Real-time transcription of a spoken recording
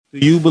Do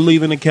you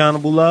believe in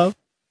accountable love?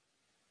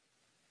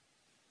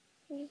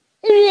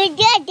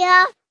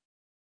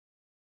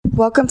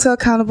 Welcome to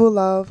Accountable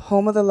Love,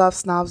 home of the love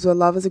snobs, where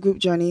love is a group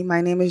journey. My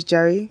name is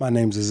Jerry. My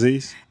name's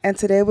Aziz. And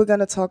today we're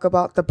going to talk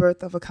about the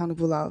birth of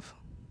accountable love.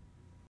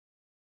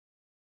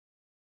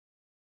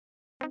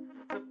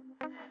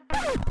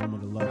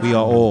 We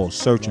are all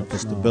searching for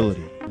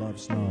stability.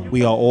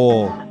 We are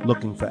all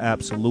looking for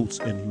absolutes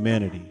in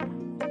humanity,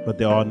 but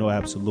there are no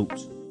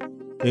absolutes.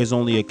 There's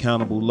only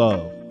accountable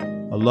love,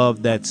 a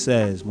love that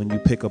says when you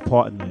pick a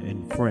partner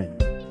and friend,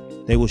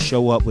 they will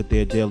show up with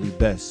their daily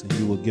best and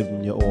you will give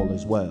them your all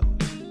as well.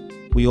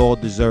 We all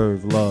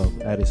deserve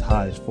love at its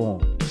highest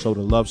form, so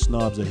the love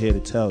snobs are here to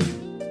tell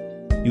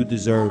you, you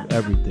deserve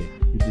everything.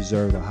 You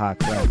deserve a high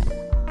credit.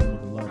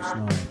 Love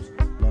snobs,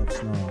 love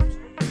snobs,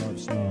 love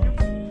snobs.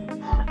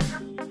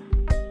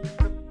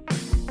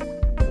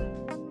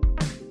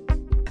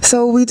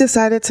 So we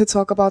decided to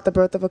talk about the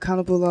birth of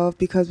accountable love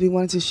because we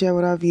wanted to share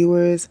with our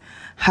viewers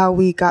how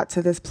we got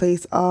to this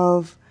place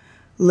of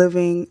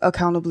living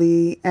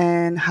accountably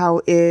and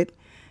how it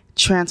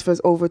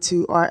transfers over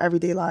to our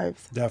everyday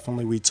lives.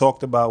 Definitely. We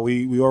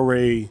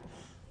already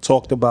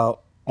talked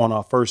about on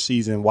our first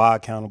season why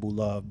accountable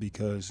love,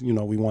 because, you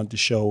know, we wanted to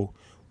show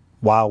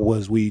why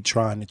was we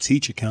trying to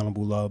teach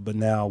accountable love, but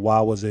now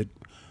why was it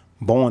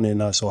born in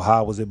us, or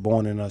how was it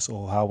born in us,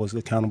 or how was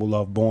accountable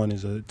love born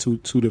is two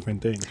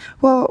different things.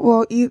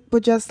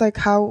 But just like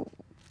how,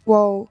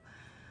 for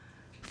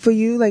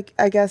you, like,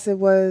 I guess it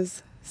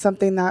was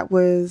something that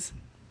was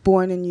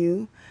born in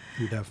you.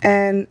 Definitely.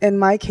 And in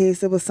my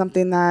case, it was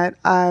something that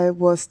I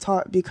was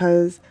taught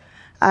because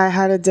I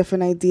had a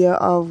different idea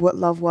of what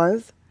love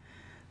was.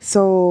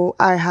 So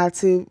I had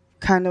to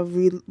kind of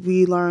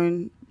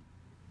relearn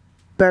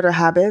better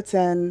habits,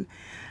 and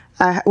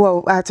I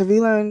had to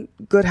relearn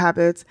good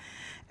habits,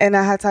 and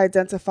I had to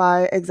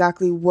identify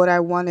exactly what I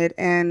wanted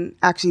and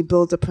actually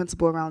build a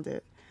principle around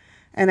it.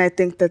 And I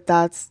think that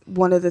that's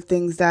one of the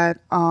things that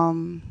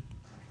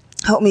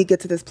helped me get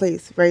to this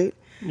place, right?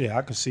 Yeah,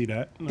 I could see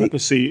that. I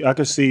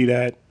could see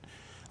that.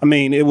 I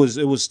mean, it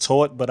was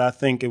taught, but I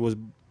think it was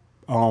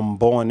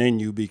born in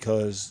you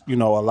because, you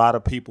know, a lot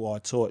of people are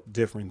taught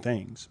different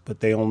things, but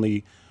they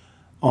only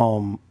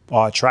are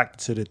attracted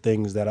to the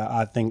things that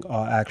I think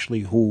are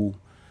actually who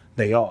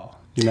they are.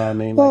 You know what I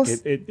mean? Well,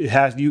 like it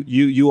has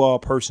you are a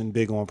person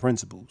big on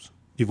principles.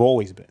 You've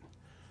always been.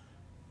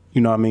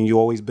 You know what I mean? You've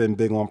always been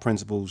big on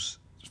principles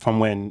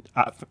from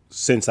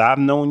since I've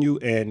known you,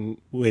 and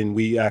when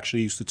we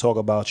actually used to talk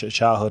about your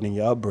childhood and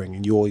your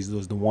upbringing. You always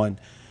was the one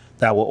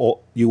that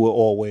you will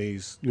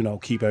always, you know,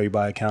 keep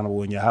everybody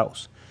accountable in your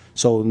house.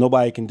 So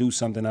nobody can do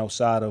something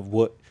outside of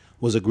what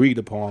was agreed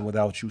upon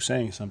without you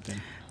saying something.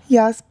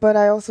 Yes, but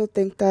I also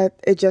think that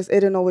it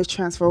didn't always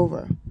transfer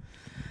over.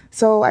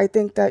 So I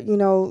think that, you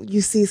know,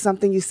 you see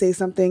something, you say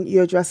something,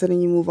 you address it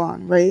and you move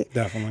on, right?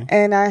 Definitely.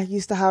 And I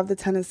used to have the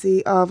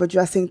tendency of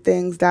addressing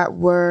things that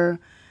would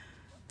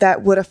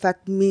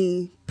affect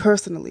me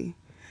personally.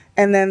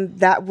 And then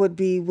that would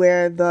be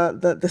where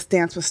the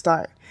stance would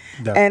start.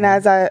 Definitely. And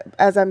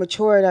as I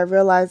matured, I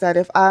realized that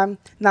if I'm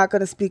not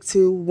going to speak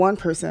to one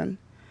person,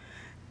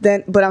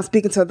 but I'm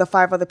speaking to the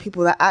 5 other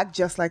people that act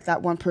just like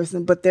that one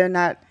person, but they're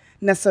not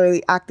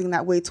necessarily acting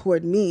that way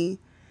toward me,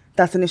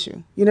 that's an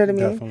issue. You know what I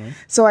mean? Definitely.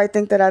 So I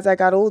think that as I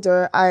got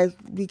older, I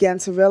began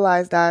to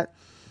realize that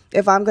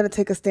if I'm going to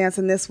take a stance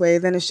in this way,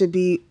 then it should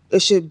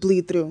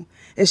bleed through.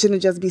 It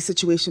shouldn't just be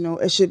situational.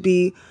 It should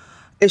be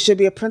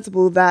a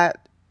principle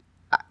that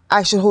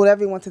I should hold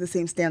everyone to the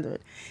same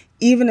standard,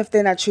 even if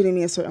they're not treating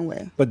me a certain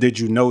way. But did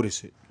you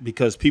notice it?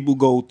 Because people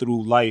go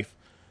through life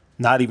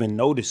not even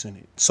noticing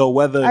it. So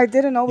whether I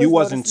didn't always you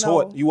wasn't notice,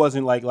 taught, no. you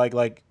wasn't like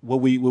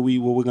what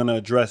we're gonna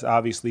address.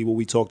 Obviously, what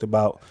we talked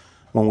about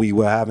when we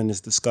were having this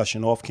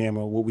discussion off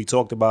camera. What we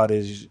talked about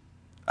is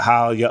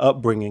how your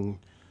upbringing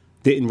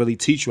didn't really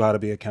teach you how to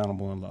be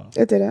accountable in love.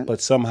 It didn't.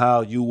 But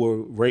somehow you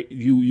were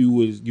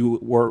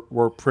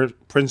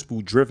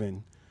principle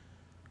driven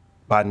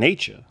by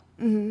nature.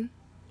 Mm-hmm.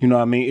 You know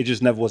what I mean? It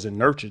just never wasn't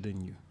nurtured in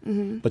you.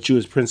 Mm-hmm. But you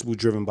was principle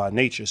driven by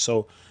nature.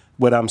 So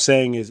what I'm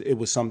saying is it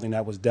was something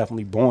that was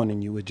definitely born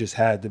in you. It just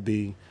had to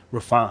be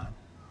refined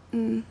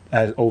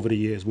as over the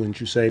years, wouldn't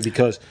you say?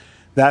 Because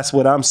that's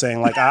what I'm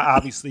saying. Like, I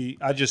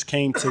just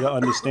came to the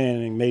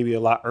understanding maybe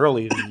a lot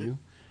earlier than you,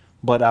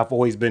 but I've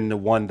always been the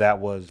one that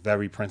was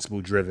very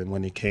principle driven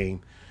when it came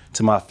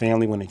to my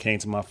family, when it came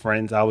to my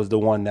friends. I was the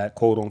one that,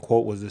 quote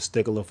unquote, was the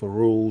stickler for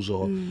rules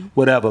or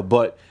whatever.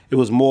 But it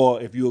was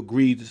more, if you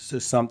agreed to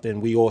something,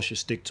 we all should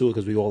stick to it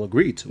because we all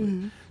agreed to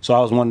it. So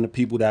I was one of the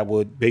people that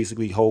would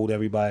basically hold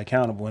everybody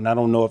accountable. And I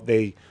don't know if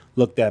they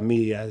looked at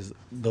me as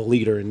the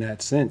leader in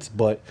that sense.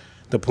 But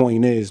the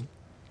point is,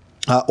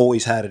 I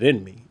always had it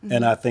in me.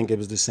 And I think it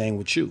was the same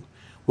with you.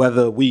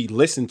 Whether we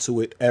listened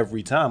to it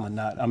every time or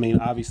not. I mean,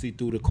 obviously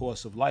through the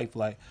course of life,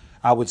 like,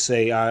 I would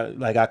say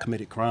I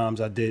committed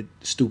crimes. I did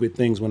stupid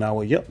things when I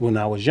was young. You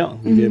know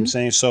what I'm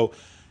saying? So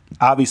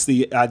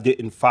obviously I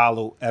didn't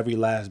follow every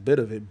last bit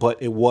of it,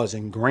 but it was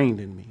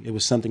ingrained in me. It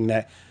was something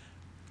that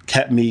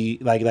kept me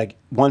like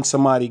once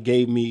somebody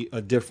gave me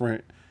a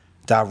different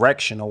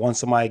direction, or once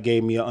somebody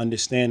gave me an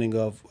understanding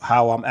of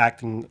how I'm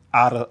acting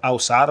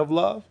outside of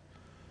love,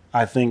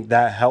 I think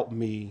that helped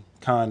me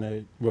kind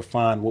of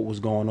refine what was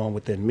going on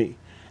within me,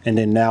 and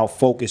then now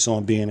focus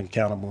on being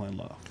accountable in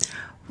love.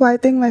 Well, I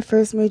think my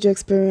first major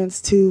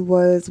experience too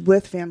was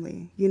with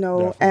family,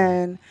 Definitely.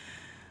 and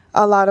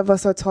a lot of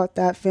us are taught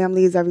that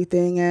family is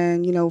everything,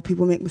 and,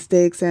 people make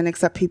mistakes and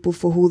accept people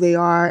for who they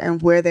are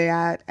and where they're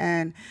at.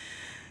 And,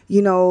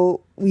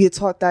 you're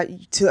taught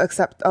that to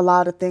accept a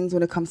lot of things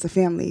when it comes to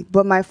family.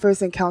 But my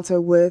first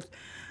encounter with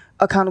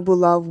accountable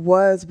love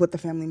was with the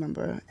family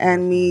member,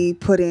 and me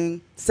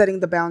setting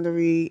the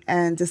boundary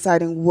and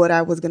deciding what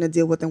I was going to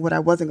deal with and what I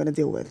wasn't going to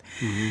deal with.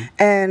 Mm-hmm.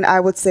 And I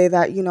would say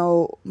that,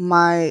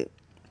 my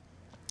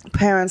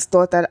parents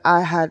thought that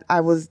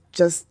I was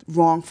just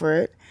wrong for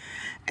it,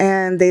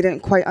 and they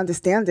didn't quite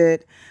understand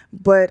it.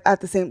 But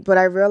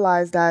I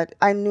realized that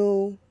I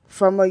knew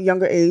from a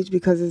younger age,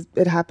 because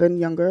it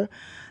happened younger,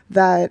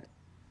 that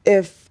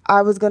if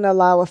I was going to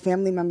allow a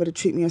family member to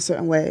treat me a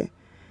certain way,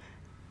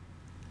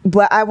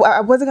 but I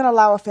wasn't going to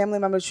allow a family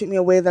member to treat me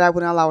a way that I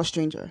wouldn't allow a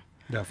stranger.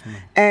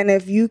 Definitely. And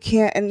if you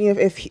can't, and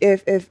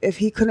if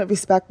he couldn't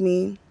respect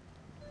me,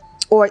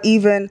 or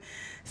even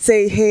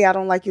say, hey, I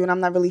don't like you and I'm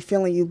not really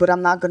feeling you, but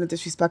I'm not going to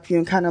disrespect you,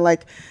 and kind of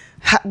like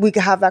we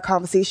could have that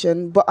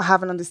conversation, but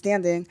have an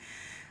understanding,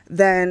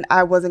 then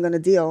I wasn't going to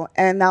deal.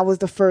 And that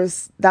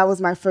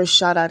was my first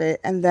shot at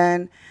it. And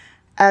then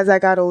as I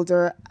got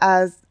older,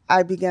 as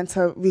I began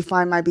to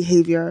refine my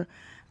behavior,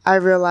 I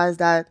realized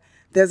that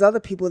there's other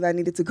people that I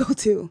needed to go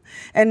to.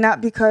 And not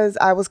because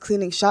I was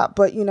cleaning shop,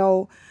 but,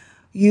 you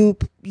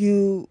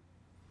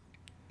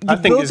I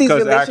think it's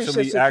because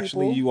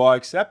actually people. you are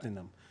accepting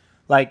them.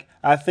 Like,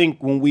 I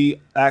think when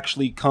we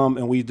actually come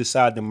and we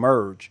decide to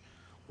merge,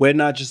 we're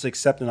not just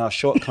accepting our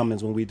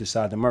shortcomings when we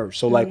decide to merge.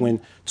 So, like,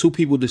 when two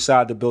people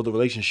decide to build a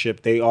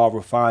relationship, they are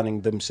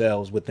refining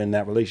themselves within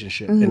that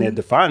relationship, and they're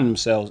defining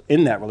themselves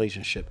in that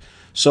relationship.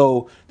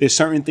 So there's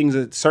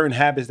certain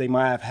habits they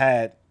might have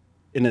had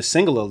in a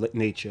singular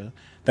nature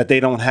that they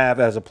don't have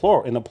as a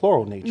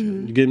plural nature.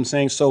 You get what I'm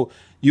saying? So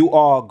you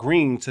are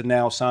agreeing to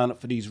now sign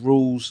up for these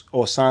rules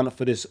or sign up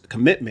for this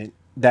commitment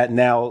that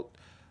now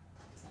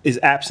is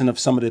absent of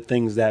some of the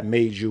things that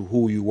made you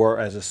who you were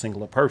as a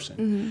singular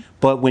person.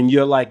 But when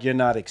you're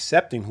not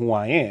accepting who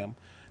I am,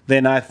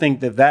 then I think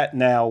that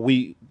now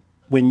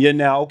when you're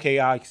now, okay,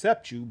 I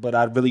accept you, but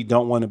I really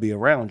don't want to be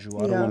around you.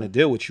 I don't want to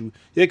deal with you.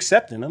 You're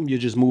accepting them. You're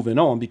just moving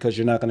on because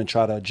you're not going to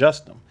try to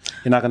adjust them.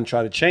 You're not going to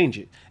try to change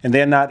it. And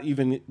they're not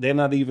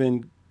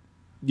even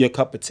your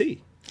cup of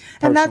tea.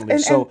 Personally.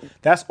 So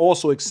that's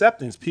also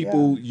acceptance.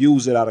 People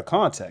use it out of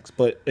context,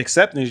 but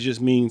acceptance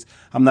just means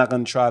I'm not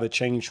going to try to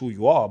change who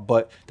you are,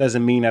 but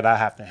doesn't mean that I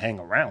have to hang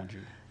around you.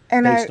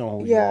 And based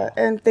on who you are.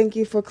 And thank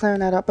you for clearing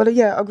that up. But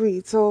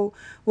agreed. So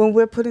when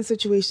we're put in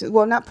situations,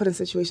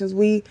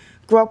 we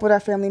grow up with our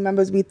family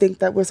members, we think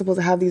that we're supposed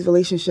to have these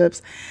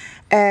relationships,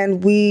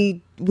 and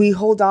we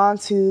hold on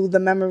to the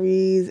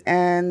memories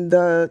and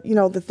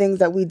the things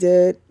that we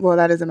did. Well,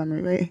 that is a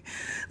memory, right?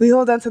 We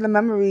hold on to the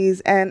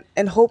memories and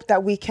hope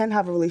that we can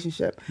have a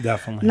relationship.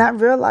 Definitely. Not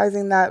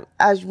realizing that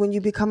when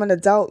you become an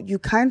adult, you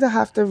kind of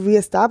have to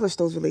reestablish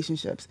those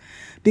relationships,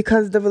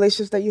 because the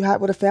relationships that you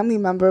had with a family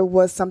member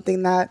was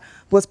something that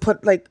was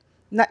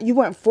you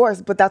weren't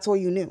forced, but that's all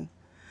you knew.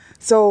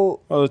 So,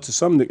 to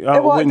some degree,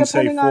 I wouldn't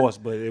say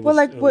forced, but it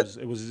was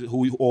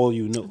who all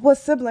you knew. Was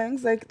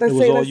siblings, like let's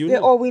say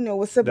all we knew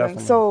was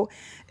siblings. Definitely.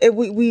 So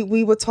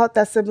we were taught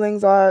that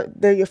siblings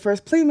they're your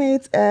first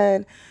playmates,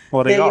 and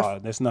they are.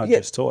 That's not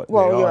just taught.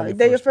 Well,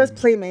 they're your first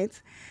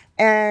playmates,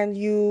 and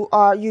you're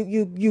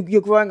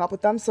growing up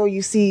with them, so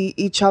you see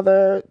each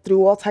other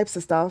through all types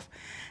of stuff.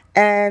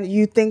 And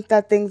you think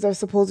that things are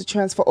supposed to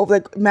transfer over,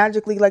 like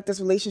magically, like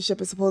this relationship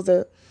is supposed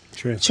to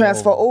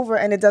transfer over,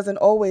 and it doesn't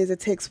always.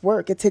 It takes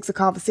work. It takes a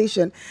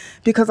conversation,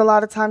 because a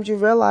lot of times you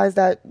realize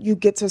that you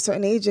get to a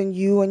certain age and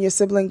you and your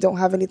sibling don't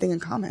have anything in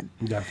common.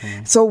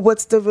 Definitely. So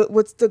what's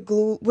the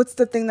glue? What's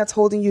the thing that's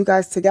holding you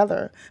guys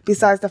together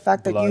besides the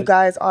fact that you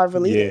guys are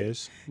related?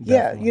 Yes.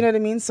 Yeah, you know what I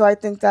mean. So I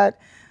think that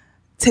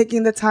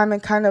taking the time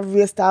and kind of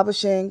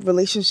reestablishing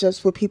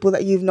relationships with people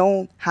that you've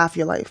known half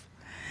your life,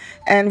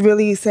 and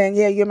really saying,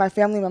 yeah, you're my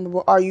family member,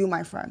 but are you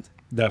my friend?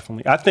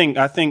 Definitely. I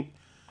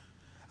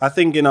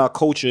think in our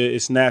culture,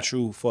 it's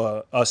natural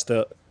for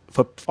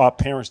our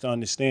parents to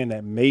understand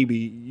that maybe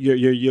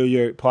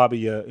you're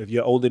probably if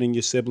you're older than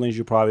your siblings,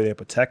 you're probably their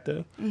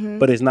protector,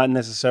 but it's not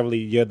necessarily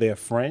you're their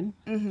friend.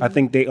 I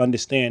think they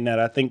understand that.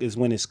 I think it's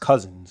when it's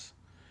cousins.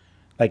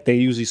 Like they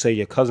usually say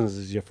your cousins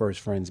is your first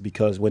friends,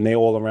 because when they're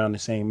all around the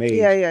same age,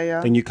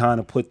 then you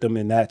kind of put them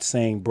in that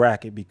same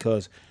bracket,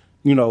 because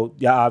y'all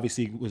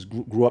obviously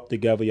grew up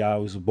together.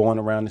 Y'all was born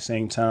around the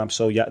same time.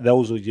 So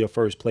those were your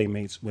first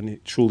playmates when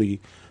it truly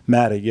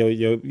mattered.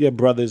 Your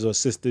brothers or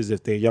sisters,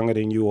 if they're younger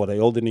than you or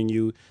they're older than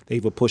you, they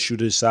either push you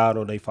to the side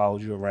or they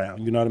followed you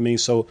around. You know what I mean?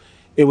 So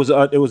it was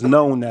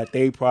known that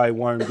they probably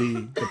weren't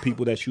the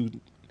people that you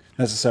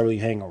necessarily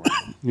hang around.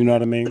 You know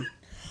what I mean?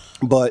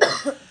 But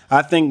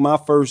I think my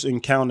first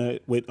encounter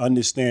with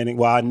understanding,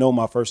 well, I know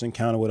my first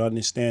encounter with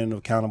understanding of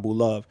accountable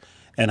love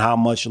and how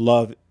much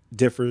love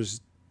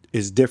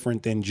is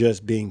different than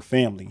just being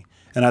family.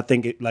 And I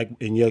think it, like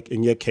in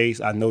your case,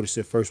 I noticed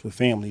it first with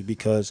family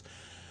because,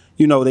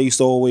 you know, they used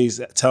to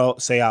always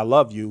say I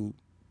love you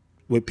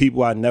with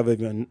people I never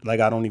even,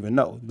 like, I don't even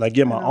know. Like,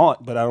 you're my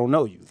aunt, but I don't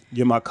know you.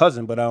 You're my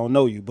cousin, but I don't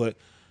know you. But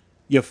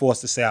you're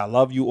forced to say I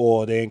love you,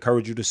 or they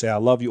encourage you to say I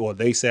love you, or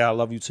they say I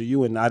love you to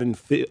you. And I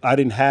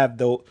didn't have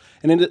though,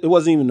 and it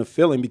wasn't even a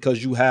feeling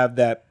because you have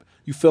that,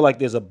 you feel like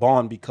there's a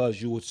bond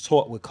because you was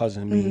taught with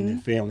cousin meaning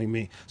and family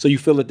meaning. So you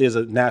feel that there's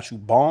a natural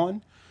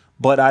bond,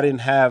 but I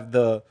didn't have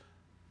the,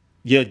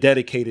 you're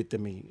dedicated to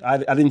me. I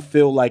didn't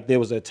feel like there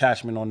was an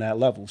attachment on that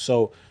level.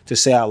 So to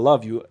say I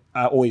love you,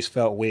 I always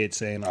felt weird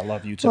saying I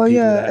love you to people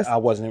that I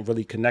wasn't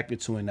really connected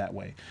to in that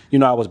way. You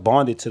know, I was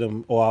bonded to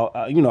them, or,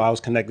 I was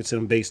connected to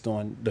them based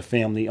on the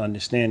family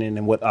understanding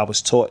and what I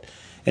was taught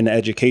in the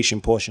education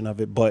portion of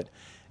it. But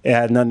it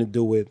had nothing to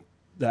do with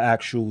the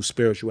actual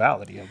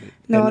spirituality of it.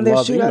 No, and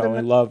love,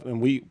 and love, and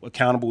we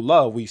accountable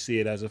love, we see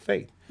it as a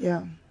faith.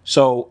 Yeah.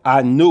 So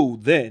I knew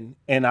then,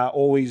 and I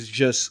always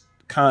just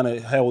kind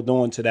of held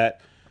on to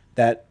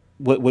that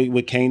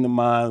what came to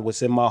mind,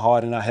 what's in my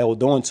heart, and I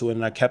held on to it,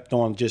 and I kept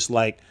on just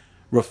like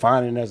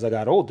refining as I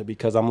got older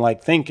because I'm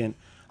like thinking,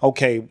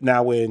 okay,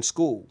 now we're in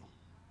school,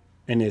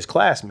 and there's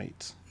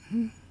classmates.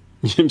 You know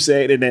what I'm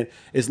saying? And then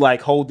it's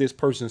like hold this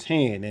person's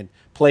hand and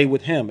play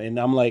with him, and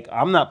I'm like,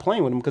 I'm not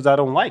playing with him because I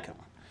don't like him.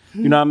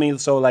 You know what I mean?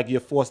 So like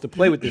you're forced to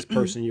play with this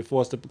person, you're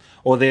forced to,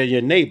 or they're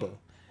your neighbor.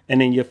 And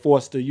then you're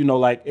forced to,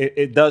 like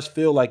it does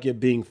feel like you're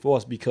being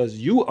forced because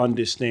you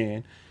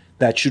understand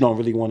that you don't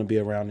really want to be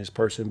around this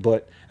person.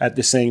 But at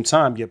the same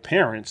time, your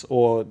parents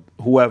or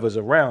whoever's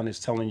around is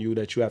telling you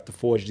that you have to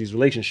forge these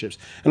relationships.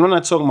 And I'm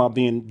not talking about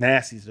being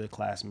nasty to a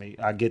classmate.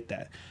 I get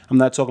that. I'm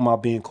not talking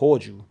about being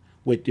cordial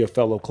with your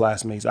fellow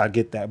classmates. I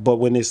get that. But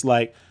when it's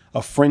like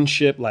a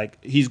friendship,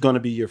 like he's going to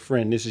be your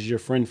friend. This is your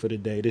friend for the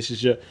day. This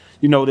is your,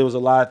 there was a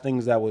lot of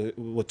things that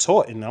were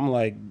taught. And I'm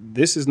like,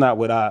 this is not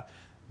what I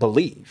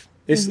believe.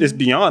 It's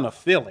beyond a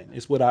feeling.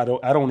 It's what I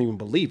don't even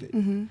believe it.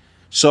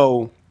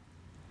 So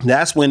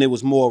that's when it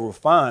was more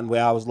refined,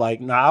 where I was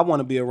like, I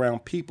want to be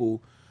around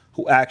people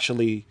who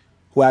actually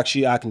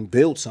I can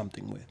build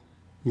something with.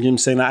 You know what I'm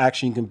saying? I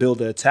actually can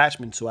build an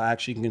attachment to. I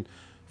actually can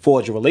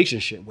forge a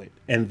relationship with.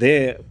 And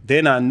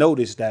then I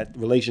noticed that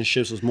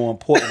relationships was more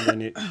important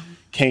when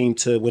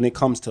it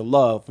comes to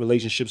love.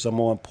 Relationships are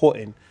more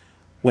important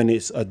when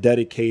it's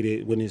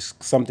when it's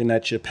something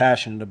that you're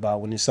passionate about,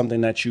 when it's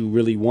something that you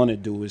really want to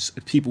do, is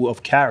people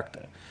of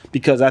character.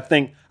 Because I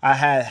think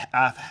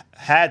I've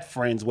had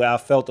friends where I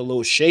felt a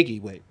little shaky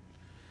with,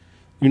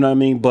 you know what I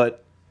mean?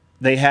 But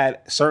they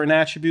had certain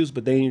attributes,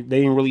 but they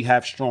didn't really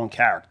have strong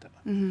character.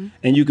 And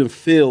you can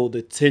feel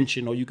the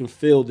tension, or you can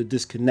feel the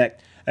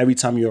disconnect every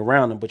time you're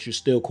around them, but you're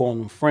still calling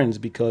them friends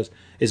because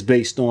it's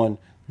based on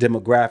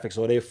demographics,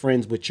 or they're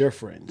friends with your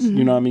friends.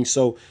 You know what I mean?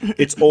 So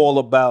it's all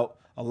about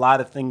a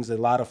lot of things, a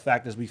lot of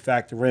factors we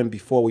factor in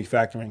before we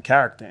factor in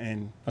character.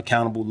 And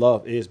accountable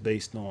love is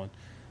based on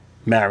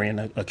marrying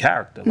a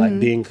character, like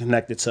being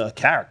connected to a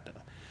character.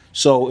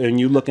 So, and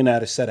you're looking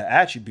at a set of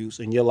attributes,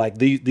 and you're like,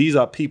 these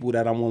are people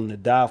that I'm willing to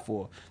die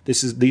for.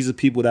 These are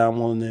people that I'm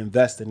willing to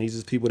invest in. These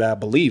are people that I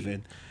believe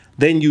in.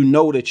 Then you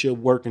know that you're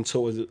working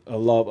towards a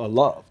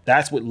love.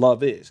 That's what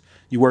love is.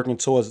 You're working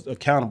towards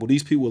accountable.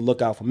 These people will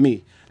look out for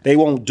me. They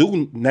won't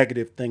do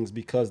negative things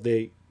because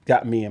they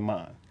got me in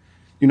mind.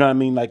 You know what I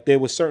mean? Like there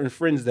were certain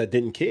friends that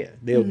didn't care.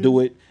 They'll do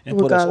it and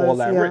put us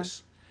all at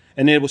risk.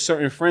 And there were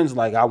certain friends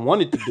like, I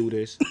wanted to do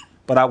this,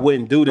 but I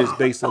wouldn't do this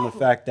based on the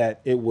fact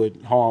that it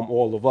would harm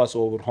all of us,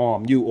 or would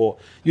harm you, or,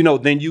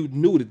 then you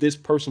knew that this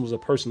person was a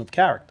person of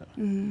character.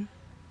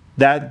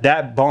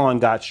 That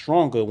bond got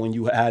stronger when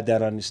you had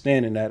that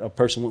understanding that a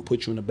person would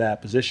put you in a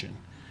bad position.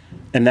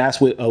 And that's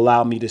what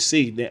allowed me to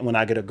see that when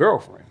I get a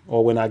girlfriend,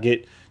 or when I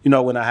get,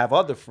 when I have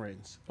other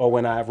friends, or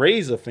when I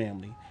raise a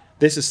family,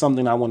 this is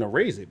something I want to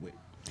raise it with.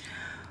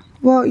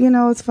 Well,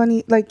 it's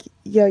funny. Like,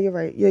 yeah, you're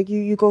right. Like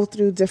you go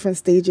through different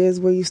stages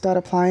where you start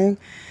applying.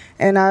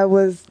 And I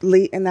was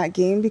late in that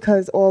game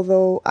because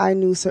although I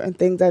knew certain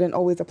things, I didn't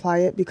always apply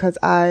it because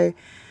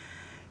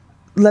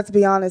let's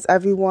be honest,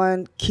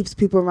 everyone keeps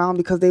people around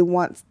because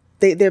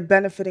they're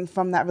benefiting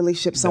from that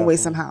relationship some way,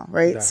 somehow,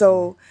 right?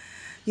 Definitely.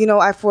 So,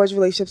 I forged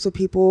relationships with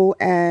people,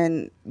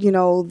 and,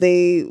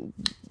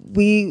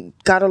 we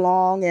got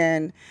along,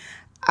 and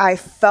I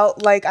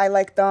felt like I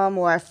liked them,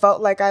 or I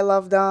felt like I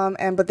loved them,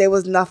 but there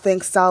was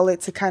nothing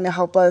solid to kind of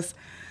help us.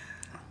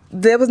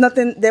 There was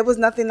nothing that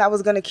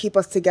was going to keep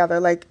us together.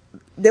 Like,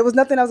 there was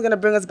nothing that was going to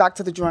bring us back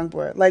to the drawing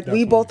board. Like,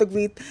 Definitely. We both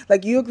agreed,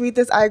 like, you agreed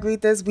this, I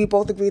agreed this, we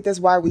both agreed this,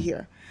 why are we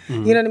here?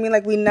 You know what I mean?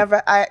 Like,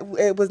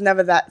 it was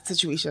never that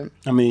situation.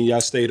 I mean,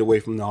 y'all stayed away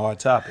from the hard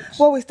topics.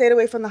 Well, we stayed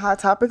away from the hard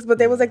topics, but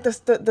there was like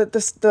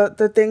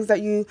the things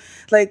that you,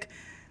 like,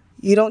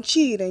 you don't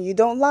cheat and you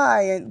don't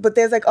lie, but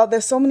there's like,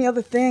 there's so many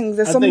other things.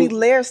 There's so many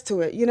layers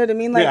to it. You know what I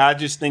mean? Like, yeah, I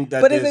just think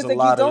that. But there's it's like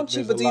you don't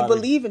cheat, but do you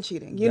believe in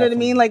cheating? You know what I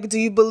mean? Like, do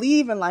you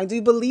believe in lying? Do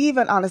you believe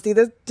in honesty?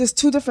 There's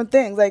two different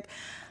things. Like,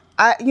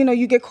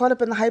 you get caught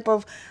up in the hype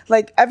of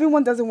like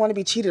everyone doesn't want to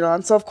be cheated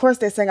on. So of course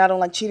they're saying I don't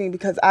like cheating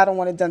because I don't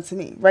want it done to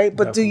me, right?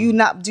 But Definitely.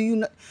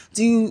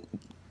 do you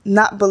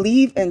not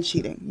believe in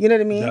cheating? You know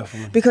what I mean?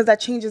 Definitely. Because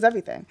that changes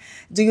everything.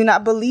 Do you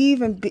not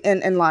believe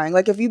in lying?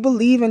 Like if you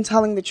believe in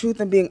telling the truth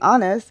and being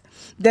honest,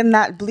 then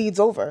that bleeds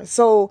over.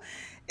 So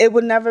it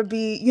would never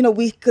be,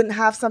 we couldn't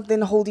have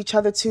something to hold each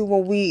other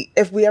to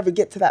if we ever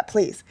get to that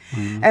place.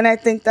 Mm-hmm. And I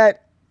think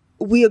that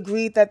we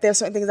agreed that there's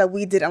certain things that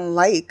we didn't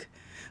like,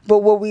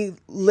 but were we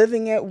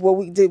living it?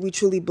 Did we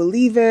truly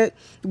believe it?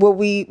 Were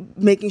we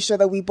making sure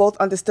that we both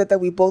understood that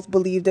we both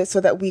believed it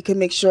so that we could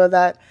make sure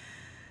that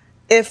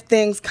if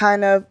things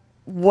kind of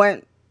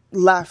went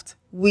left,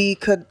 we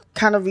could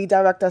kind of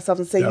redirect ourselves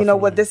and say, Definitely. You know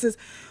what,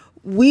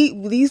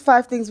 these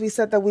 5 things we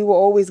said that we were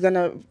always going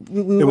to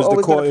It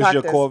was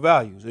your core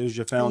values. It was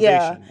your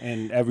foundation. Yeah.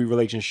 And every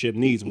relationship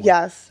needs one.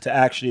 Yes. To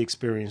actually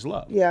experience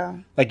love. Yeah.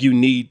 Like you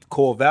need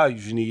core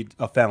values. You need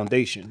a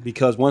foundation.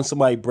 Because once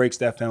somebody breaks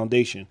that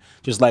foundation,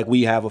 just like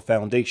we have a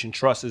foundation,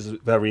 trust is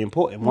very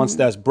important. Mm-hmm. Once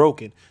that's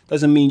broken,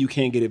 doesn't mean you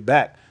can't get it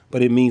back,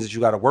 but it means that you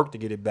got to work to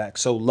get it back.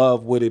 So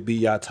love wouldn't be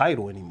your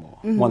title anymore.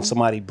 Mm-hmm. Once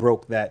somebody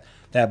broke that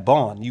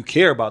bond, you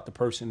care about the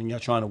person and you're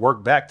trying to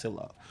work back to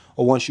love.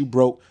 Or once you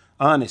broke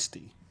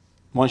honesty,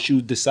 once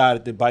you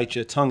decided to bite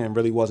your tongue and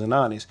really wasn't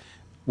honest,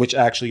 which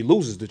actually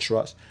loses the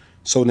trust.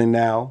 So then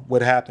now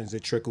what happens?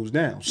 It trickles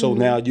down. So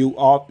now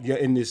you're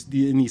in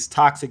these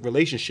toxic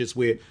relationships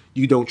where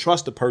you don't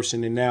trust the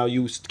person and now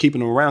you keeping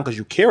them around because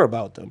you care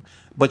about them,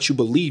 but you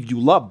believe you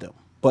love them.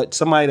 But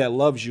somebody that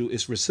loves you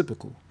is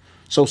reciprocal.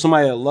 So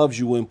somebody that loves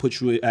you wouldn't put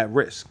you at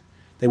risk.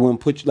 They wouldn't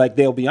put you, like,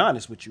 they'll be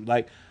honest with you.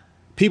 Like,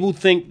 people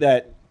think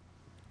that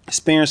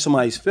sparing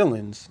somebody's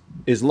feelings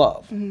is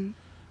love.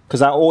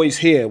 Because I always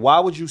hear, why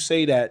would you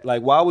say that?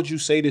 Like, why would you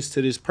say this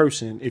to this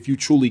person if you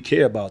truly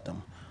care about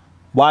them?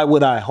 Why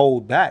would I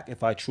hold back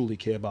if I truly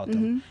care about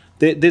them?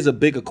 There's a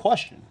bigger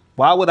question.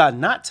 Why would I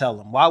not tell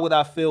them? Why would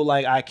I feel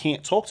like I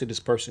can't talk to this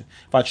person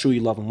if I truly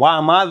love them? Why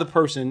am I the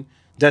person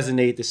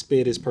designated to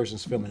spare this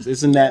person's feelings?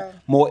 Isn't that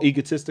more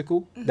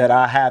egotistical? That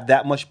I have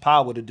that much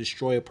power to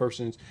destroy a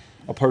person's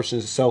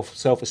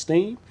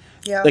self-esteem?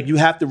 Yeah. Like, you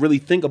have to really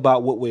think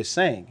about what we're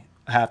saying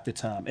half the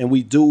time. And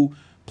we do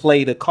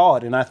play the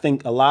card. And I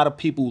think a lot of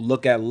people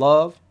look at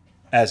love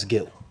as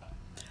guilt.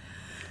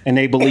 And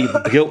they believe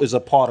guilt is a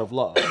part of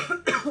love.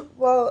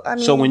 Well, I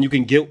mean, so when you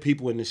can guilt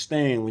people in the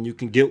stand, when you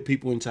can guilt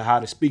people into how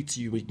to speak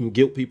to you, when you can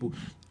guilt people,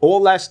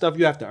 all that stuff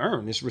you have to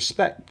earn. It's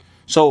respect.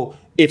 So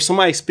if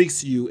somebody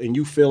speaks to you and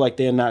you feel like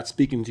they're not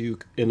speaking to you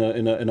in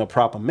a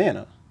proper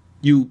manner,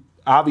 you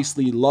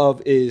obviously,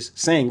 love is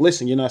saying,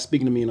 listen, you're not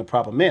speaking to me in a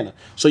proper manner.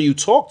 So you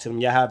talk to them,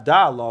 you have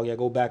dialogue, you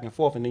go back and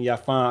forth, and then you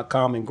find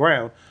common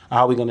ground.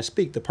 How are we going to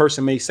speak? The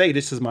person may say,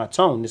 this is my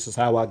tone, this is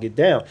how I get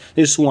down,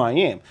 this is who I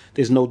am.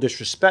 There's no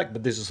disrespect,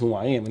 but this is who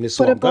I am, and this is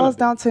who I'm going to be. But it boils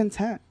down to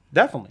intent.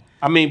 Definitely.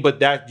 I mean, but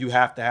that you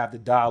have to have the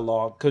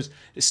dialogue because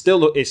it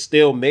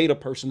still made a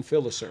person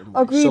feel a certain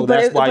way. Agreed, so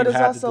that's why you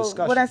have the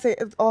discussion. What I say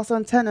it's also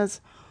intent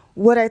is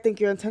what I think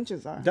your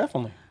intentions are.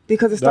 Definitely.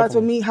 Because it starts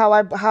with me, how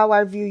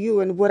I view you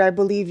and what I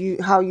believe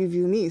you, how you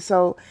view me.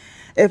 So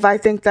if I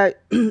think that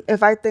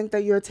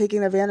you're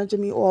taking advantage of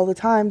me all the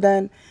time,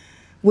 then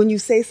when you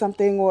say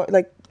something or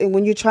like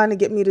when you're trying to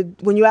get me to,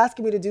 when you're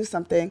asking me to do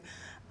something,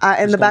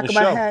 in the back of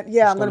my head,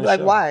 I'm going to be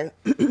like, why?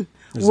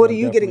 What are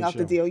you getting out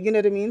the deal? You know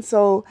what I mean?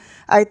 So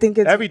I think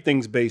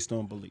everything's based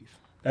on belief.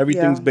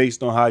 Everything's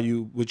based on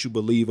what you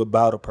believe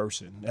about a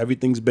person.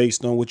 Everything's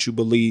based on what you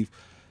believe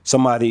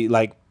somebody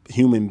like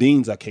human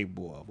beings are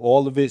capable of.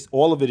 All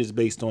of it is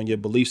based on your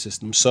belief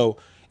system. So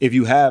if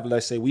you have,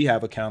 let's say we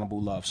have accountable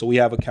love. So we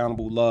have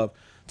accountable love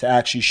to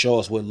actually show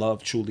us what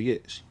love truly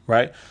is,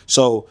 right?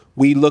 So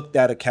we looked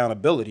at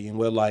accountability and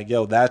we're like,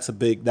 yo, that's a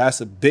big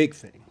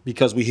thing.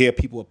 Because we hear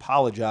people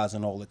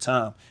apologizing all the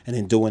time and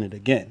then doing it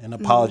again and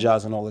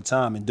apologizing all the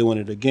time and doing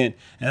it again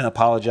and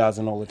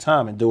apologizing all the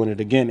time and doing it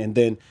again. And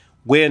then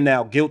we're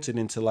now guilted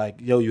into like,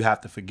 yo, you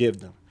have to forgive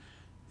them.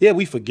 Yeah,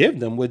 we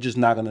forgive them. We're just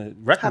not going to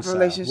reconcile.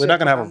 We're not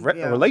going to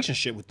have a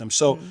relationship with them.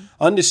 So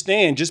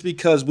understand, just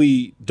because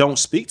we don't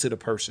speak to the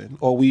person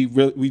or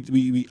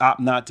we opt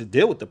not to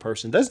deal with the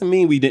person doesn't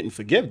mean we didn't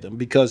forgive them,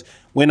 because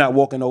we're not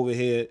walking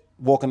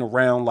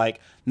around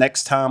like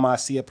next time I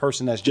see a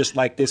person that's just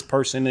like this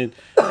person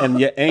and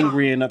you're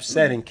angry and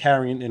upset and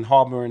carrying and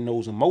harboring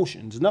those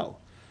emotions. No,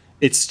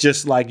 it's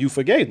just like you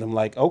forgave them.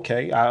 Like,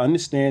 okay, I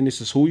understand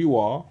this is who you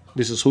are.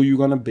 This is who you're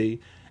going to be.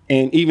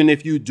 And even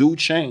if you do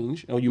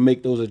change or you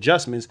make those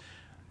adjustments,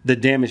 the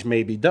damage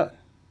may be done.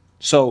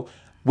 So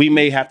we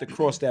may have to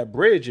cross that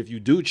bridge if you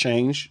do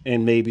change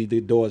and maybe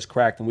the door is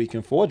cracked and we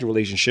can forge a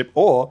relationship.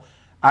 Or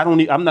I'm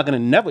not going to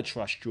never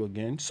trust you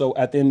again. So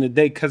at the end of the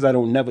day, because I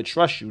don't never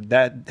trust you,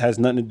 that has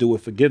nothing to do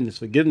with forgiveness.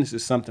 Forgiveness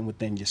is something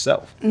within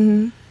yourself.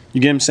 Mm-hmm. You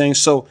get what I'm saying?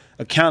 So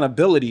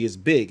accountability is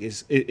big.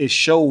 It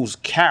shows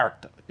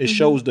character. It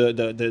shows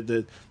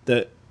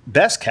the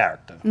best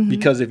character.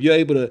 Because if you're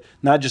able to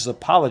not just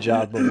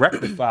apologize but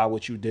rectify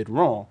what you did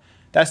wrong,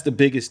 that's the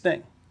biggest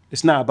thing.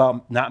 It's not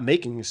about not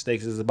making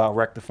mistakes. It's about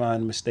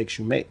rectifying the mistakes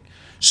you make.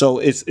 So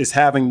it's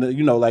having the,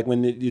 like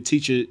when your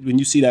teacher, when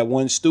you see that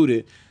one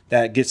student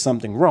that gets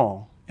something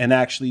wrong and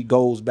actually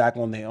goes back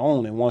on their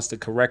own and wants to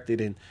correct it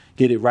and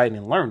get it right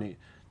and learn it,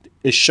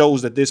 it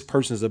shows that this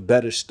person is a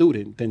better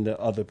student than the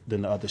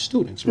other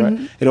students,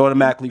 right? It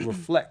automatically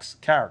reflects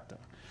character.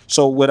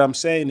 So what I'm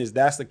saying is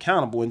that's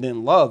accountable, and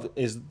then love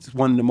is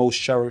one of the most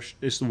cherished.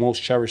 It's the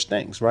most cherished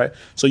things, right?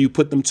 So you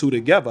put them two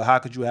together. How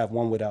could you have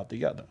one without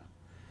the other?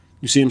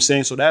 You see what I'm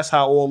saying? So that's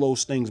how all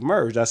those things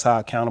merge. That's how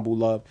accountable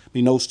love.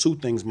 Those two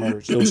things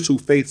merge. Those two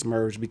faiths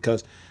merge,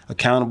 because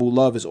accountable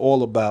love is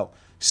all about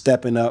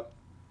stepping up,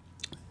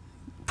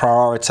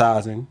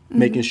 prioritizing,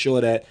 making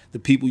sure that the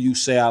people you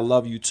say I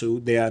love you to,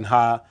 they're a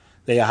high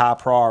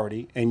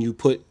priority, and you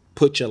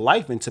put your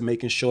life into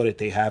making sure that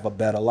they have a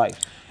better life,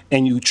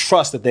 and you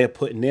trust that they're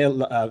putting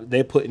you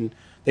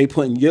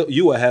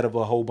ahead of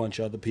a whole bunch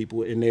of other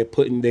people, and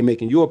they're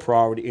making you a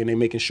priority, and they're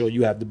making sure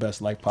you have the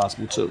best life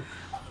possible too.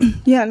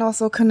 Yeah, and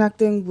also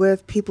connecting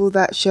with people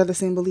that share the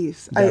same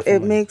beliefs.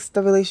 It makes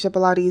the relationship a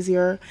lot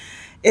easier.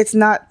 It's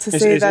not to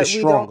say that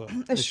we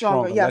don't. It's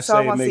stronger. Yeah, Let's so say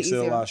I want to say it makes it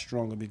easier. a lot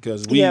stronger,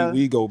 because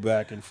we go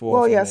back and forth.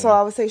 Well, yeah, so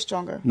I would say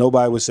stronger.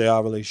 Nobody would say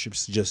our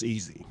relationship's just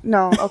easy.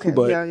 No, okay,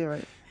 But, yeah, you're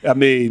right.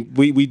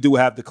 We do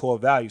have the core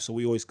value, so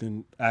we always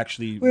can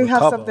actually We recover.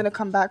 have something to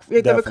come back.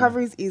 The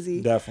recovery is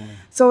easy. Definitely.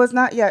 So it's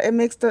not, it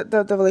makes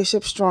the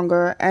relationship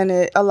stronger, and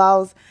it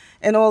allows,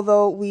 and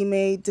although we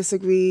may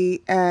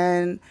disagree,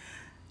 and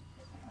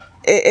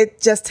it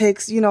just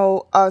takes,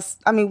 us,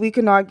 we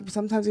can argue,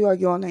 sometimes we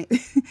argue all night,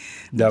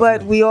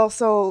 but we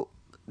also,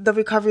 the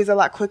recovery is a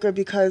lot quicker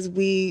because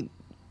we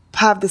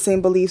have the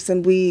same beliefs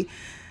and we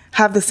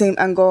have the same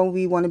end goal and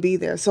we want to be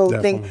there. So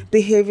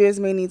behaviors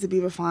may need to be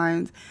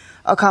refined.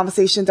 A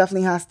conversation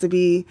definitely has to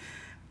be,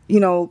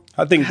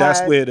 I think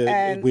that's where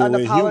an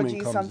apology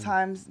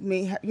sometimes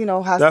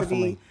has to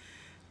be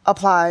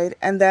applied,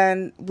 and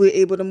then we're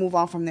able to move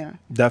on from there.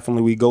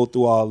 Definitely, we go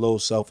through our low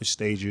selfish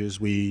stages.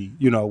 We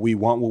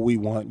want what we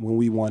want when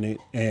we want it,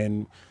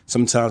 and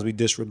sometimes we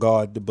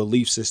disregard the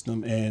belief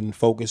system and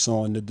focus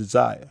on the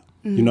desire.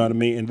 You know what I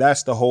mean? And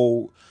that's the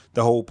whole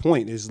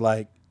point. Is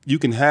like, you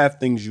can have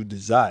things you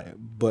desire,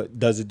 but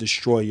does it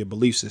destroy your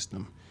belief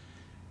system?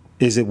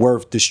 Is it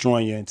worth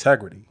destroying your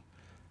integrity?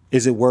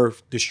 Is it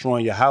worth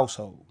destroying your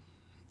household?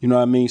 You know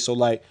what I mean? So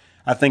like,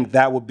 I think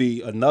that would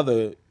be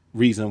another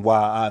reason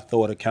why I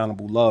thought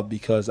accountable love,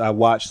 because I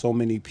watched so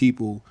many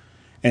people,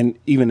 and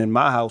even in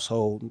my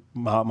household,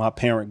 my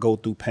parent go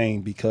through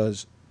pain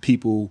because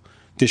people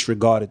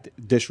disregarded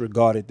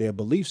their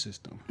belief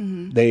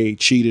system. They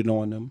cheated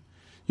on them.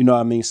 You know what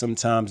I mean?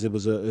 Sometimes it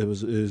was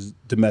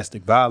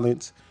domestic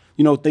violence,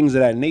 things of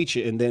that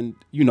nature. And then,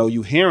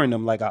 you hearing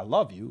them like, I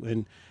love you.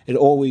 And it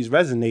always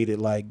resonated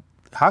like,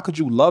 how could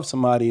you love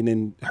somebody and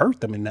then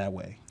hurt them in that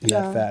way, in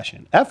that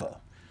fashion, ever?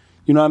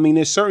 You know what I mean?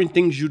 There's certain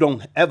things you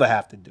don't ever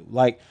have to do.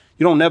 Like,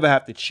 you don't never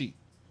have to cheat,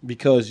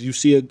 because you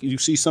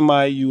see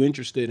somebody you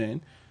interested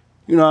in,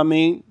 you know what I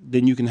mean?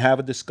 Then you can have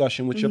a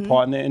discussion with your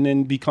partner and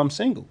then become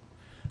single.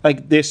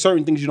 Like, there's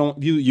certain things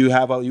you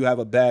have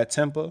a bad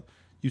temper,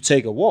 you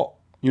take a walk.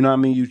 You know what I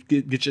mean? You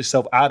get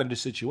yourself out of the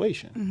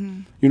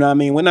situation. You know what I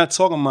mean? We're not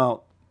talking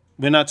about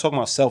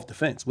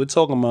self-defense. We're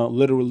talking about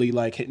literally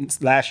like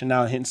lashing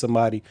out, hitting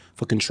somebody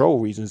for control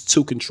reasons,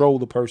 to control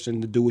the person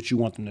to do what you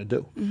want them to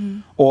do,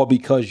 or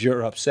because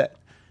you're upset.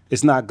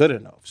 It's not good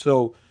enough.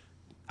 So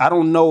I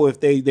don't know if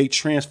they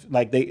transfer,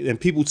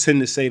 and people tend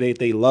to say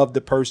they love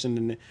the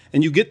person,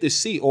 and you get to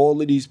see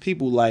all of these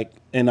people, like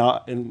in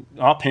our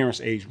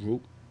parents' age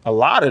group, a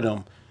lot of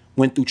them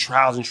went through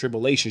trials and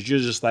tribulations. You're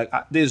just like,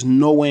 there's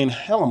no way in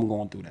hell I'm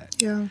going through that.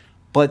 Yeah.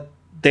 But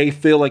they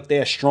feel like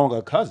they're stronger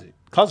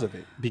because of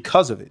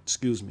it,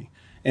 excuse me.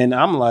 And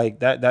I'm like,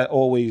 that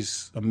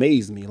always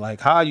amazed me. Like,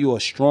 how are you a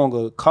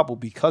stronger couple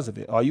because of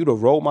it? Are you the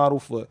role model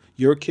for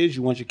your kids?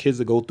 You want your kids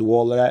to go through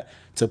all of that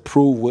to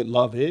prove what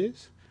love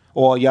is?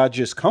 Or are y'all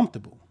just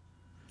comfortable?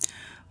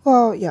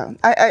 Well, yeah.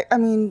 I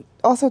mean,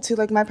 also too,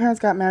 like, my parents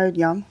got married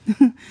young.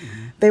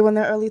 They were in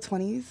their early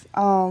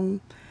 20s.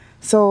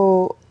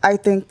 So I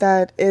think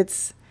that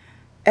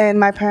and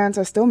my parents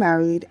are still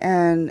married,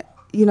 and,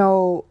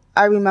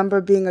 I remember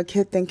being a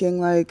kid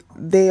thinking like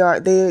they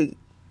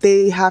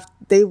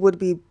would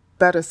be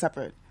better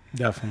separate.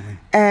 Definitely.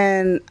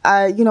 And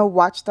I,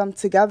 watched them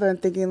together and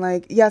thinking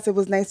like, yes, it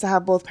was nice to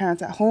have both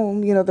parents at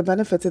home, the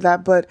benefits of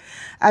that. But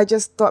I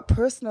just thought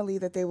personally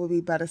that they would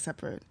be better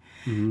separate.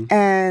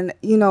 And,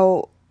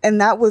 and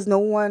that was, no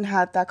one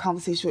had that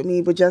conversation with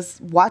me, but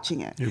just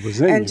watching it. It was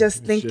in and you.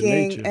 Just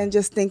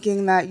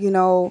thinking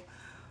that,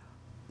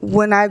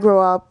 when I grow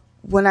up,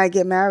 when I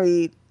get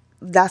married,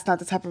 that's not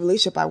the type of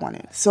relationship I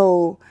wanted.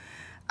 So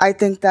I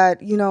think that,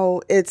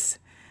 it's,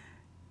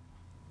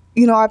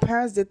 our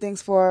parents did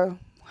things for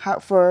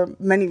for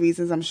many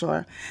reasons, I'm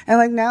sure. And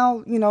like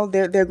now, you know,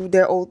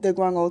 they're old, they're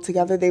growing old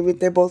together.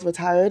 They're both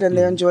retired and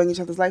they're enjoying each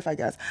other's life, I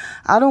guess.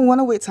 I don't want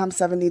to wait till I'm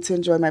 70 to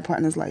enjoy my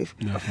partner's life.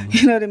 Definitely.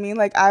 You know what I mean?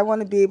 Like I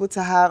want to be able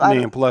to have. I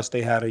mean, plus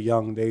they had a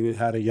young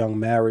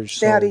marriage.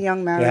 So they had a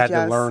young marriage. They had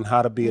yes. to learn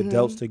how to be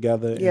adults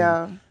together.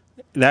 Yeah.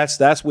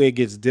 That's where it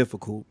gets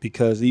difficult,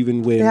 because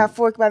even when they have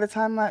 4 by the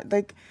time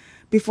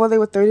before they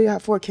were 30, they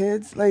had 4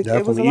 kids. Like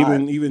definitely, it was a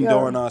lot. even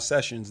during our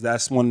sessions,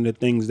 that's one of the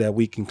things that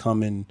we can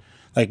come in.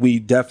 Like we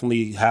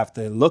definitely have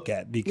to look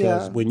at,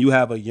 because when you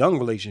have a young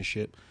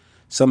relationship,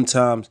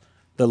 sometimes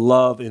the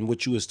love and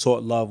what you was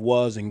taught love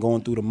was and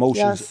going through the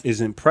motions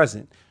isn't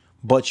present.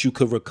 But you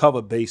could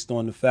recover based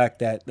on the fact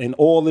that, and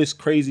all this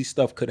crazy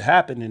stuff could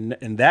happen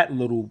in that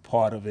little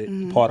part of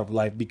it, part of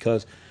life,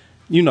 because,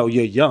 you know,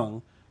 you're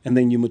young and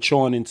then you're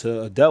maturing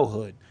into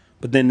adulthood.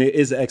 But then there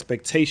is an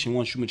expectation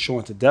once you mature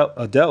into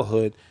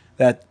adulthood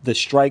that the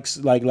strikes,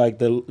 like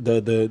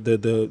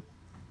the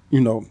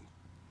you know,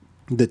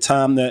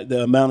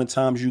 the amount of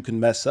times you can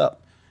mess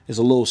up is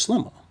a little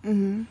slimmer.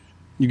 Mm-hmm.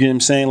 You get what I'm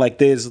saying? Like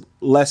there's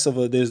less of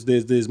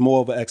there's more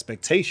of an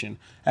expectation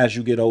as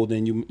you get older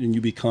and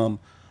you become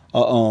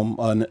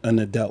an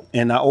adult.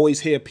 And I always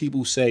hear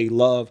people say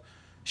love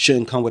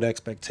shouldn't come with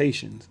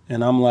expectations,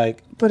 and I'm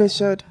like, but it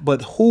should.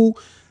 But who?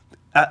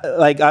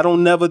 I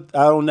don't never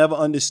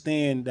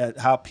understand that,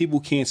 how people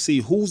can't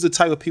see who's the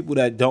type of people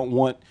that don't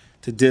want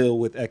to deal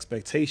with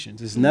expectations.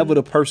 It's never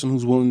the person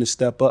who's willing to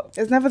step up.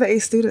 It's never the A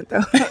student,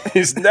 though.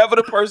 It's never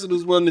the person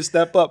who's willing to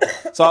step up.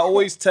 So I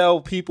always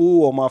tell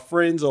people or my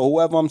friends or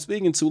whoever I'm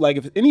speaking to, like,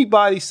 if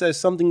anybody says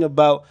something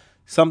about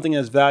something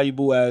as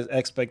valuable as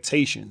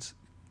expectations,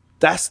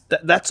 that's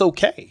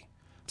okay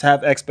to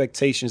have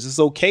expectations. It's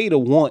okay to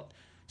want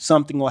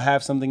something or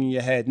have something in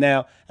your head.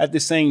 Now, at the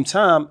same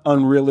time,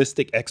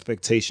 unrealistic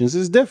expectations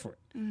is different.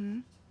 Mm-hmm.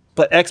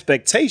 But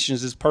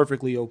expectations is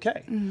perfectly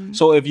okay. Mm-hmm.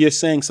 So if you're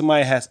saying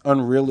somebody has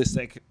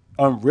unrealistic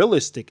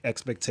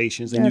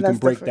expectations and you can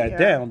break that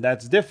down,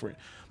 that's different.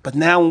 But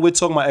now when we're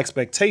talking about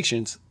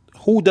expectations,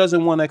 who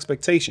doesn't want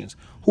expectations?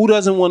 Who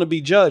doesn't want to be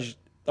judged?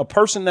 A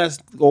person that's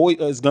always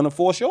is going to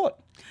fall short.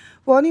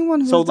 Well, anyone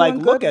who's doing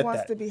good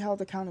wants to be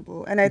held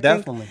accountable. And I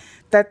think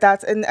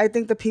and I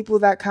think the people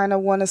that kind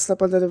of want to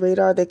slip under the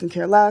radar, they can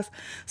care less.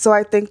 So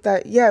I think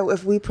that,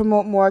 if we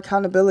promote more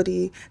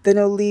accountability, then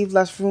it'll leave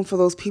less room for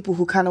those people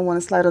who kind of want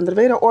to slide under the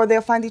radar, or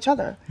they'll find each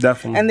other.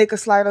 Definitely. And they could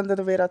slide under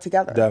the radar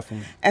together.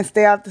 Definitely. And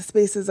stay out the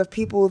spaces of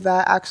people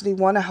that actually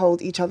want to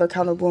hold each other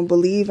accountable and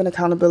believe in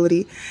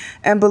accountability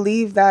and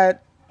believe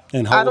that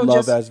and hold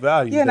love as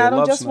value. Yeah, and I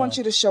don't just want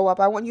you to show up.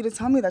 I want you to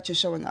tell me that you're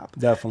showing up.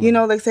 Definitely. You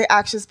know, like say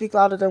actions speak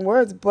louder than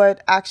words,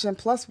 but action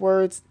plus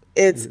words,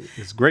 it's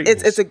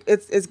greatness.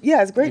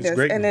 It's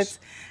greatness.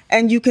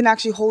 And you can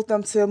actually hold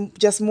them to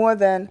just more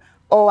than,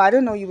 oh, I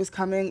didn't know you was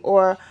coming,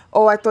 or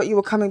oh, I thought you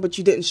were coming, but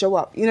you didn't show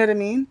up. You know what I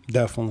mean?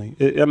 Definitely.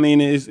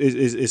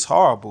 It's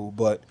horrible,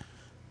 but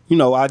you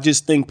know, I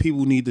just think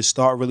people need to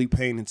start really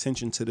paying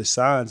attention to the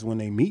signs when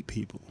they meet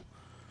people.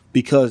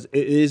 Because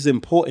it is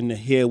important to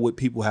hear what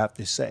people have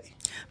to say.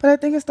 But I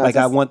think it's like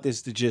I want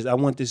this to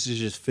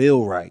just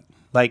feel right.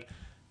 Like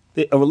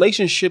a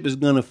relationship is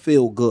gonna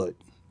feel good,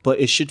 but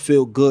it should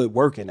feel good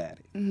working at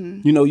it.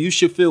 Mm-hmm. You know, you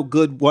should feel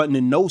good wanting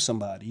to know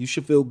somebody. You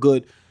should feel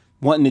good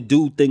wanting to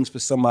do things for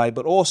somebody,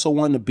 but also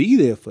wanting to be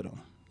there for them.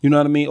 You know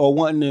what I mean? Or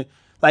wanting to,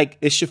 like,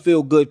 it should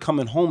feel good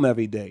coming home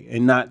every day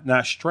and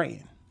not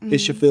straying. Mm-hmm. It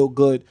should feel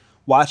good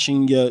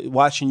watching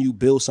you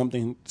build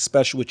something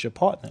special with your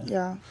partner.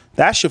 Yeah.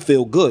 That should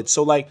feel good.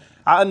 So like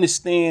I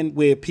understand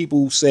where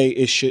people say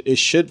it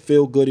should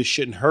feel good, it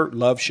shouldn't hurt,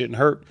 love shouldn't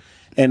hurt.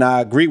 And I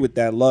agree with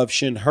that. Love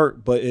shouldn't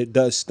hurt, but it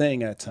does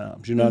sting at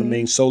times. You know what I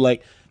mean? So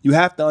like you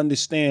have to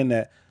understand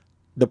that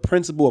the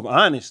principle of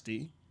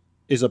honesty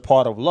is a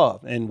part of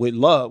love. And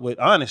with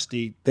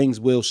honesty,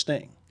 things will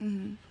sting.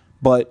 Mm-hmm.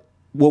 But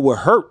what will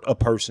hurt a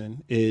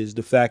person is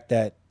the fact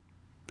that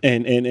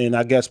And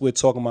I guess we're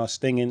talking about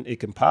stinging, it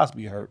can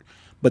possibly hurt.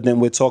 But then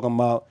we're talking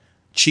about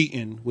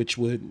cheating, which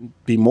would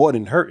be more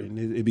than hurting.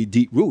 It'd be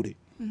deep rooted.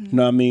 Mm-hmm. You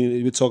know what I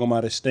mean? We're talking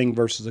about a sting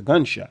versus a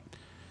gunshot.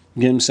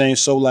 You get what I'm saying?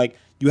 So like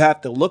you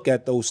have to look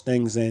at those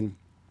things, and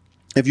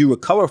if you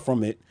recover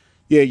from it,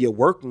 you're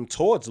working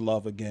towards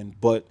love again.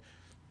 But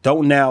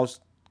don't now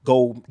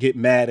go get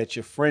mad at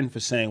your friend for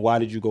saying, why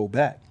did you go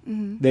back?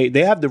 Mm-hmm.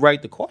 They have the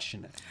right to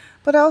question that.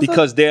 But also,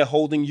 because they're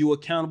holding you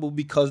accountable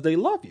because they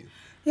love you.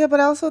 Yeah,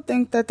 but I also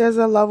think that there's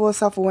a level of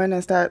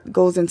self-awareness that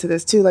goes into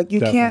this too. Like you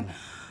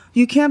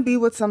can't be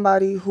with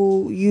somebody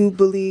who you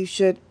believe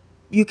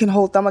you can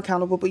hold them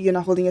accountable, but you're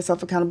not holding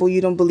yourself accountable.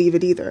 You don't believe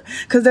it either.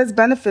 Because there's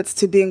benefits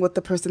to being with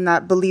the person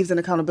that believes in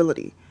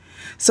accountability.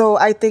 So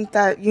I think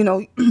that, you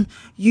know,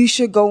 you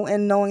should go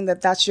in knowing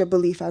that that's your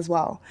belief as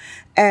well.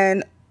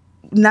 And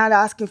not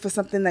asking for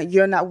something that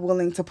you're not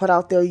willing to put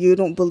out there, you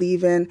don't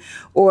believe in,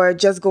 or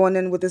just going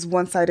in with this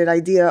one-sided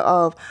idea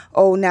of,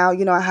 oh, now,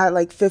 I had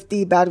like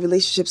 50 bad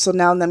relationships, so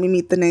now let me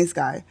meet the nice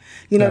guy.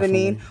 You know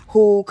Definitely. what I mean?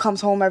 Who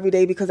comes home every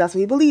day because that's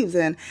what he believes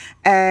in,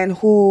 and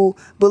who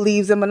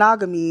believes in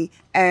monogamy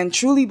and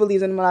truly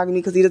believes in monogamy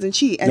because he doesn't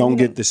cheat. And don't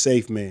get the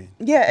safe man.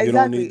 Yeah, exactly. You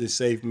don't need the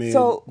safe man.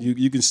 So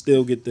you can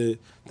still get the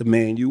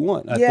man you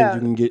want. I think you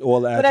can get all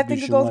the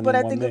attributes you want. But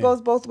I think it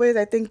goes both ways.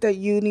 I think that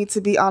you need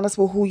to be honest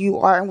with who you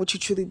are and what you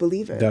truly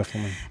believe in.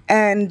 Definitely.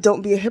 And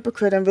don't be a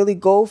hypocrite and really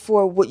go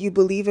for what you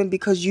believe in,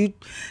 because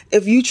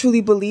if you truly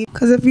believe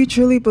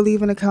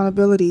in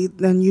accountability,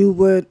 then you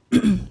would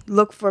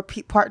look for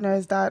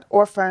partners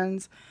or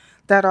friends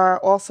that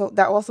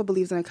also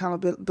believes in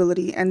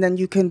accountability, and then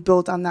you can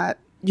build on that.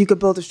 You could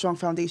build a strong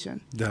foundation.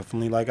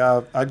 Definitely. Like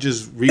I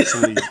just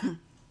recently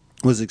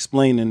was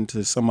explaining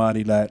to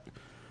somebody that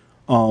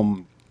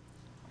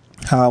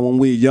how when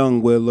we're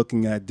young, we're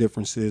looking at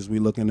differences,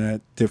 we're looking at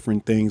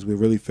different things, we're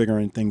really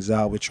figuring things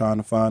out, we're trying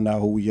to find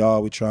out who we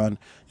are,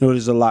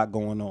 there's a lot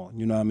going on,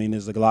 you know what I mean?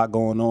 There's a lot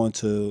going on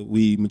till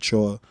we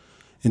mature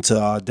into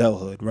our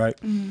adulthood, right?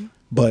 Mm-hmm.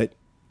 But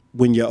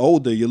when you're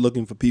older, you're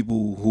looking for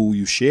people who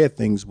you share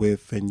things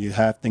with and you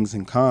have things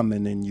in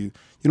common, and you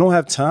don't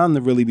have time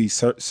to really be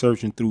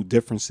searching through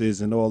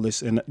differences and all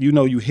this. And,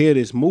 you hear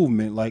this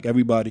movement like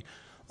everybody,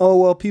 oh,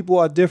 well, people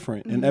are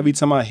different. Mm-hmm. And every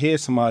time I hear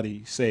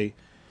somebody say,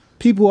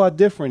 people are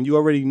different, you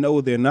already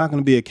know they're not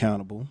going to be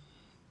accountable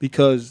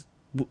because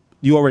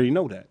you already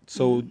know that.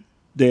 So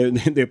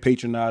they're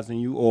patronizing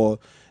you, or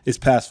it's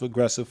passive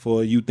aggressive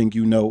for you think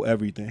you know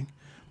everything.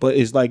 But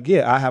it's like,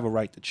 yeah, I have a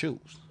right to choose.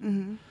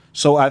 Mm-hmm.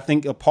 So I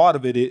think a part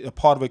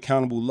of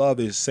accountable love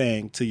is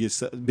saying to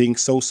yourself, being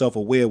so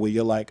self-aware where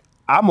you're like,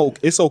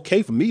 it's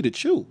okay for me to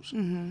choose.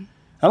 Mm-hmm.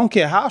 I don't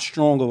care how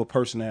strong of a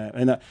person I am.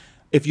 And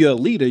if you're a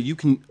leader, you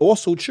can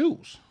also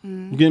choose.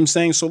 Mm-hmm. You get what I'm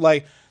saying? So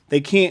like, we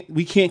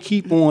can't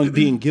keep on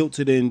being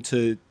guilted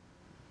into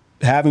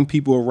having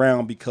people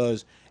around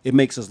because it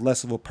makes us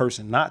less of a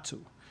person not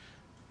to.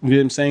 You know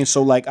what I'm saying?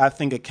 So like, I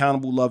think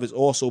accountable love is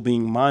also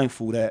being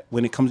mindful that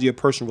when it comes to your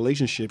personal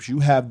relationships, you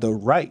have the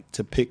right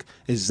to pick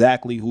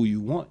exactly who you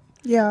want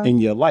in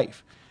your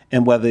life.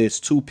 And whether it's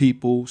 2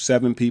 people,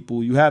 7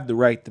 people, you have the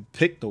right to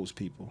pick those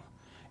people.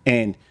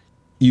 And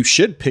you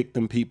should pick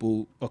them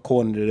people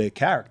according to their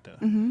character,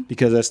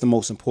 because that's the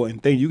most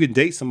important thing. You can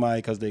date somebody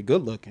because they're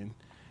good looking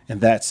and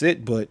that's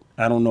it. But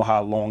I don't know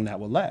how long that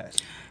will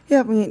last.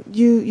 Yeah, I mean,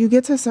 you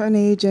get to a certain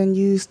age and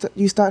you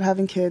start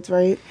having kids,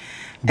 right?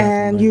 Definitely.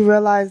 And you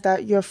realize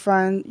that your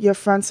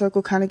friend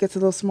circle kind of gets a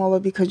little smaller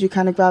because you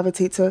kind of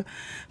gravitate to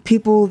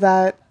people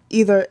that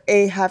either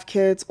have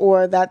kids,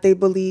 or that they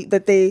believe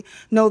that they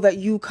know that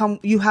you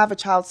have a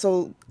child,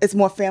 so it's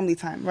more family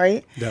time,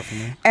 right?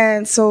 Definitely.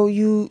 And so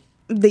you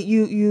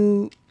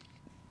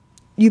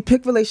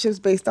pick relationships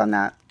based on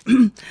that.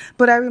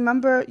 But I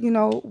remember,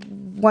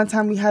 one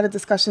time we had a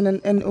discussion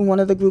in one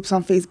of the groups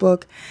on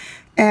Facebook,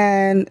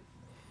 and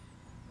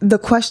the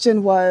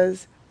question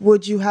was,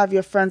 would you have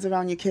your friends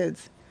around your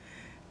kids?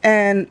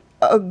 And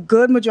a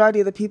good majority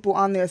of the people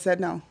on there said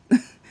no.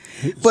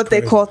 But they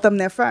called them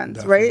their friends,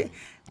 Definitely. Right?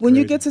 When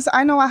you get to,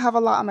 I know I have a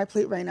lot on my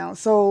plate right now.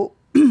 So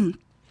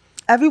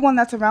everyone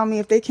that's around me,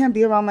 if they can't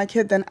be around my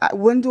kid, then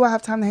when do I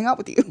have time to hang out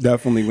with you?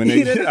 Definitely. When I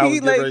was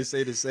getting ready to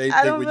say the same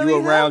thing. When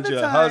you're around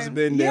your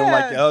husband, they don't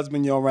like your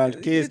husband, you're around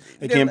your kids,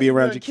 they can't be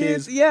around your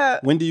kids. Yeah.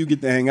 When do you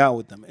get to hang out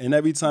with them? And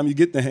every time you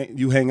get to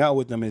hang out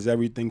with them, is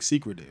everything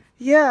secretive.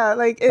 Yeah.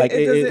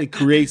 It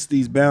creates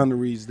these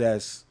boundaries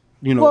that's,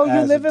 well,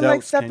 you live in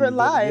like separate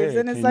lives,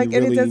 and it's like,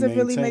 and it doesn't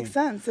really make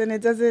sense, and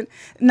it doesn't,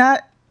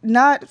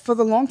 not for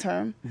the long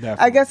term.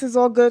 Definitely. I guess it's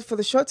all good for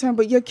the short term,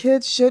 but your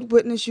kids should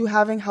witness you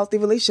having healthy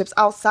relationships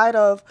outside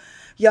of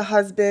your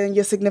husband,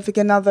 your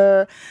significant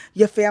other,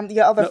 your family,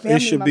 your other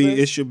family members.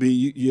 It should be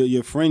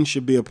your friends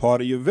should be a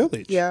part of your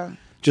village. Yeah.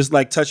 Just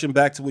like touching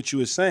back to what you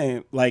were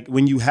saying, like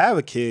when you have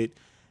a kid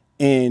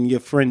and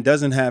your friend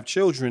doesn't have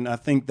children, I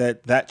think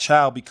that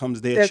child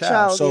becomes their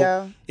child.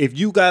 So if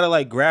you gotta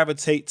like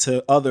gravitate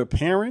to other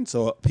parents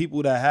or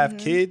people that have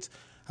kids,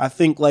 I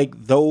think like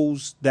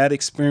that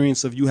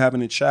experience of you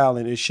having a child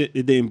and it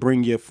didn't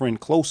bring your friend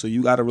closer.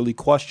 You got to really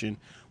question,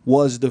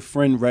 was the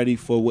friend ready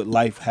for what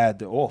life had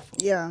to offer?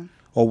 Yeah.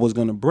 Or was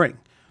going to bring?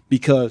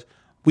 Because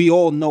we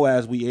all know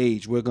as we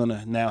age, we're going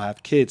to now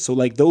have kids. So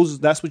like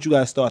that's what you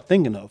got to start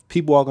thinking of.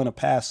 People are going to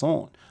pass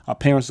on. Our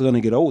parents are going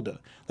to get older.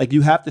 Like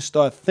you have to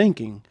start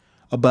thinking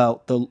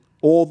about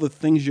all the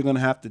things you're going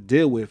to have to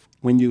deal with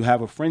when you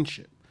have a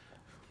friendship.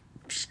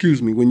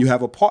 When you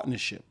have a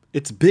partnership.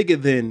 It's bigger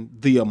than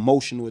the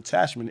emotional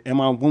attachment. Am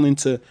I willing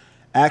to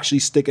actually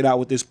stick it out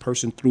with this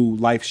person through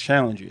life's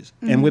challenges?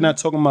 Mm-hmm. And we're not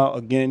talking about,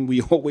 again, we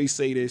always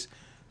say this,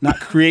 not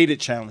created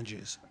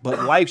challenges,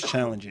 but life's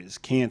challenges,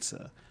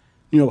 cancer,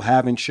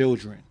 having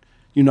children,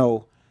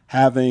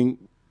 having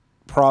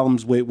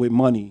problems with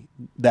money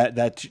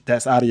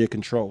that's out of your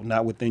control,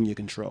 not within your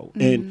control.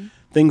 Mm-hmm. And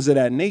things of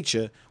that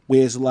nature,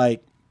 where it's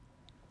like,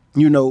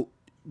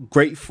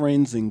 great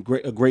friends and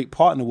a great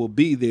partner will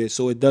be there,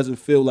 so it doesn't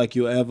feel like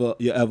you're ever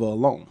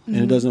alone, and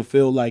it doesn't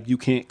feel like you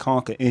can't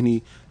conquer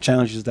any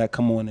challenges that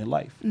come on in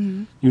life.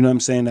 You know what I'm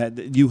saying?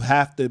 That you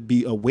have to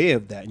be aware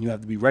of that, and you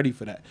have to be ready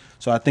for that.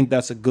 So I think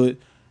that's a good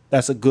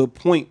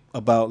point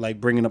about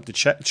like bringing up the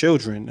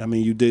children. I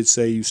mean, you did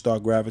say you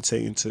start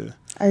gravitating to.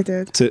 I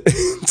did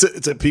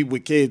to people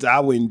with kids.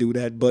 I wouldn't do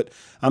that, but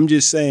I'm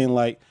just saying,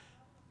 like,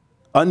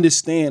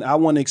 understand, I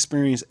want to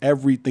experience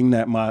everything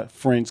that my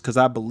friends, because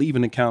I believe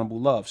in accountable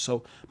love.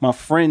 So my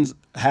friends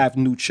have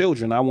new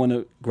children. I want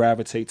to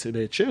gravitate to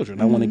their children.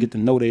 I want to get to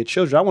know their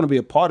children. I want to be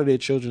a part of their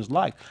children's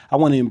life. I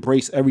want to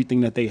embrace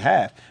everything that they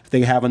have. If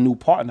they have a new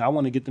partner, I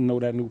want to get to know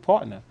that new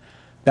partner.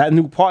 That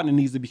new partner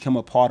needs to become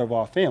a part of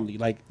our family.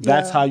 Like,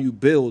 that's how you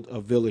build a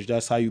village.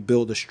 That's how you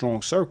build a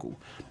strong circle,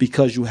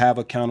 because you have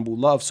accountable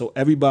love. So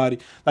everybody,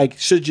 like,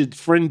 should your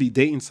friend be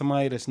dating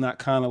somebody that's not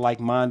kind of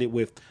like-minded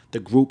with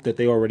the group that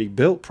they already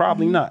built?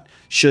 Probably not.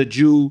 Should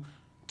your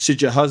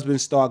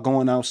husband start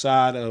going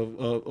outside of,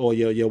 or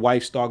your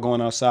wife start going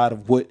outside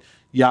of what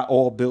y'all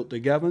all built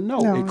together?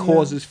 No, it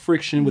causes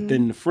friction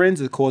within the friends.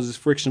 It causes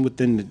friction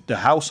within the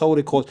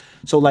household.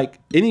 So like,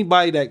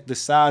 anybody that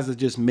decides to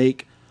just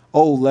make,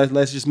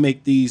 let's just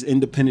make these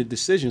independent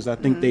decisions, I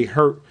think they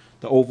hurt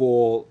the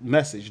overall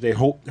message. They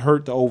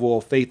hurt the overall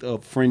faith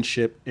of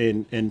friendship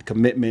and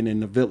commitment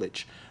in the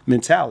village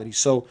mentality.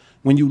 So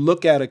when you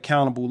look at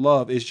accountable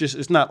love,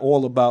 it's not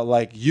all about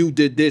like, you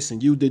did this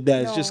and you did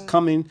that. No. It's just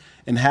coming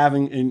and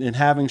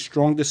having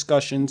strong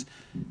discussions,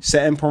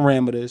 setting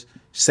parameters,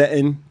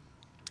 setting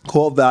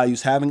core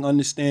values, having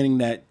understanding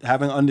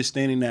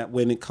that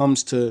when it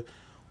comes to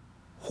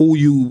who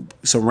you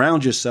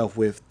surround yourself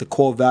with, the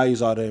core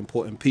values are the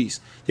important piece.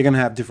 You're going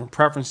to have different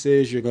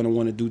preferences. You're going to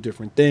want to do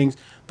different things,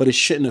 but it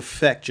shouldn't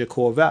affect your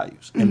core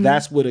values. And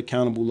that's what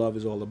accountable love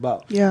is all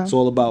about. Yeah. It's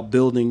all about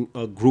building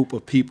a group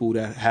of people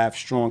that have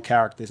strong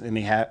characters, and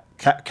they have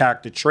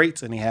character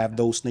traits, and they have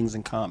those things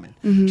in common,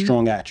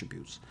 strong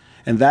attributes.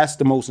 And that's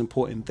the most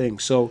important thing.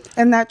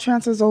 And that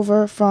transfers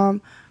over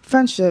from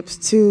friendships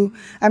to,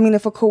 I mean,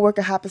 if a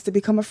coworker happens to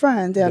become a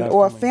friend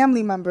or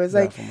family members,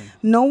 like,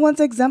 no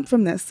one's exempt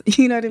from this.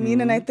 You know what I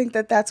mean? And I think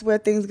that's where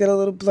things get a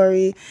little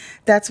blurry.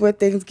 That's where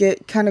things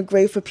get kind of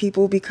gray for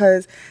people,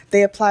 because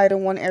they apply it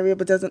in one area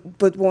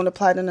but won't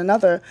apply it in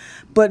another.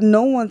 But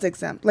no one's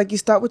exempt. Like, you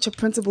start with your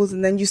principles,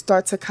 and then you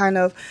start to kind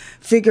of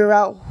figure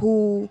out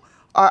who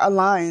are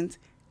aligned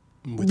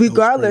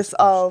regardless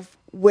of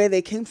where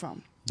they came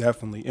from.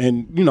 Definitely.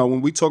 And, you know,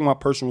 when we talk about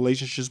personal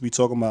relationships, we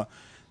talking about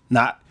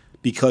not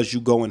because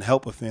you go and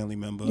help a family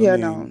member. Yeah,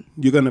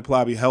 you're going to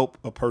probably help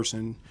a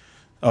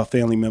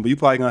family member. You're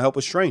probably going to help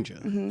a stranger.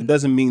 It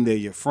doesn't mean they're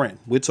your friend.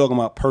 We're talking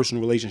about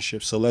personal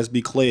relationships. So let's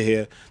be clear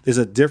here. There's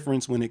a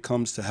difference when it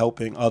comes to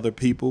helping other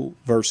people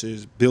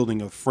versus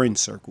building a friend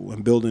circle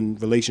and building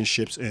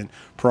relationships and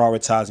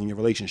prioritizing your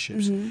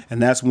relationships.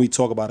 And that's when we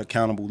talk about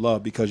accountable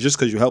love, because just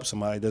because you help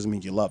somebody doesn't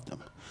mean you love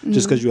them.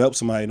 Just because you help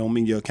somebody don't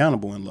mean you're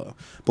accountable in love.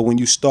 But when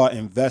you start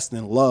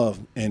investing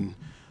love and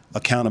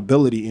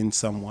accountability in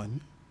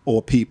someone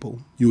or people,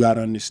 you got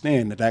to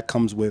understand that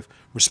comes with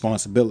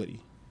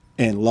responsibility.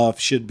 And love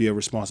should be a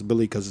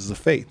responsibility, because it's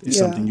a faith. It's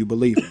something you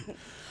believe in.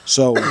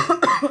 So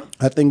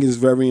I think it's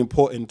very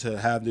important to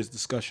have this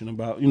discussion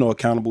about, you know,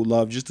 accountable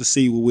love, just to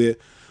see where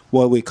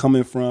we're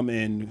coming from,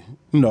 and,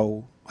 you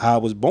know, how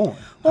it was born.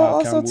 Well,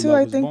 also too,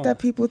 I think that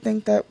people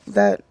think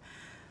that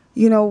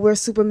you know, we're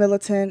super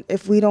militant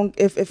if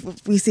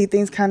we see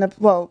things kind of,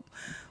 well,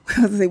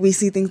 we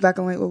see things black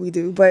and white, what we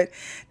do, but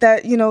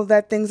that, you know,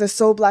 that things are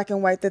so black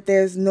and white that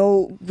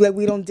that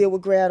we don't deal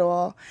with gray at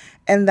all,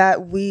 and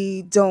that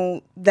we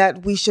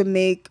should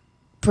make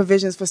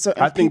provisions for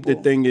certain people. I think the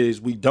thing is,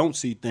 we don't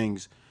see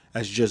things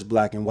as just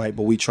black and white,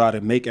 but we try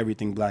to make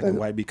everything black and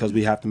white, because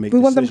we have to make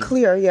decisions. We want them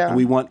clear, and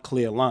we want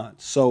clear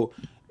lines. So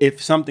if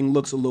something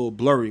looks a little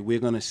blurry, we're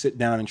going to sit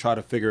down and try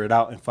to figure it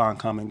out and find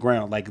common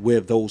ground. Like,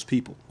 we're those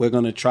people. We're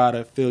going to try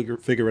to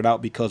figure it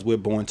out, because we're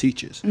born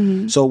teachers.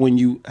 So when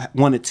you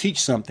want to teach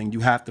something,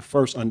 you have to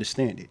first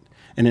understand it.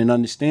 And in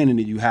understanding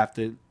it, you have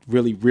to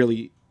really,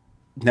 really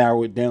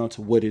narrow it down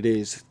to what it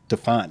is,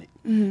 define it.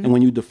 And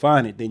when you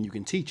define it, then you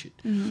can teach it.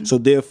 So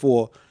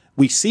therefore,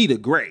 we see the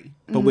gray,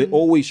 but we're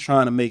always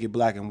trying to make it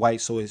black and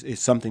white, so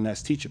it's something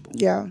that's teachable.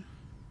 Yeah.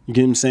 You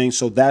get what I'm saying?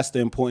 So that's the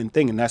important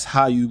thing, and that's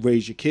how you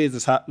raise your kids.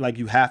 It's how, like,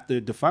 you have to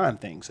define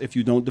things. If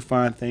you don't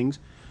define things,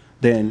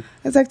 then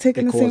it's like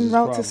taking the same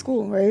route to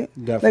school, right?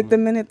 Definitely. Like, the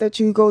minute that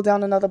you go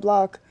down another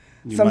block,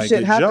 some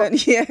shit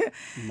happens,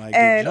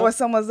 and or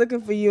someone's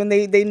looking for you, and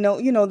they know,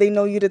 you know, they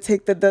know you to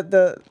take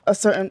a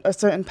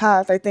certain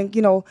path. I think,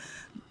 you know,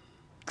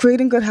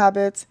 creating good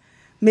habits,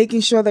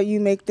 making sure that you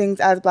make things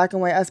as black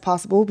and white as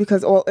possible,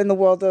 because in the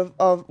world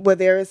of where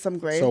there is some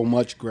gray. So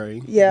much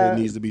gray. Yeah. There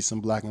needs to be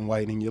some black and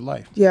white in your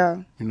life.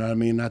 Yeah. You know what I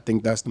mean? I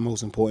think that's the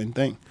most important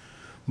thing.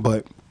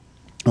 But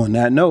on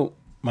that note,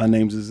 my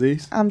name's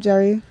Aziz. I'm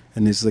Jerry.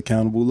 And this is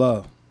Accountable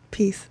Love.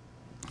 Peace.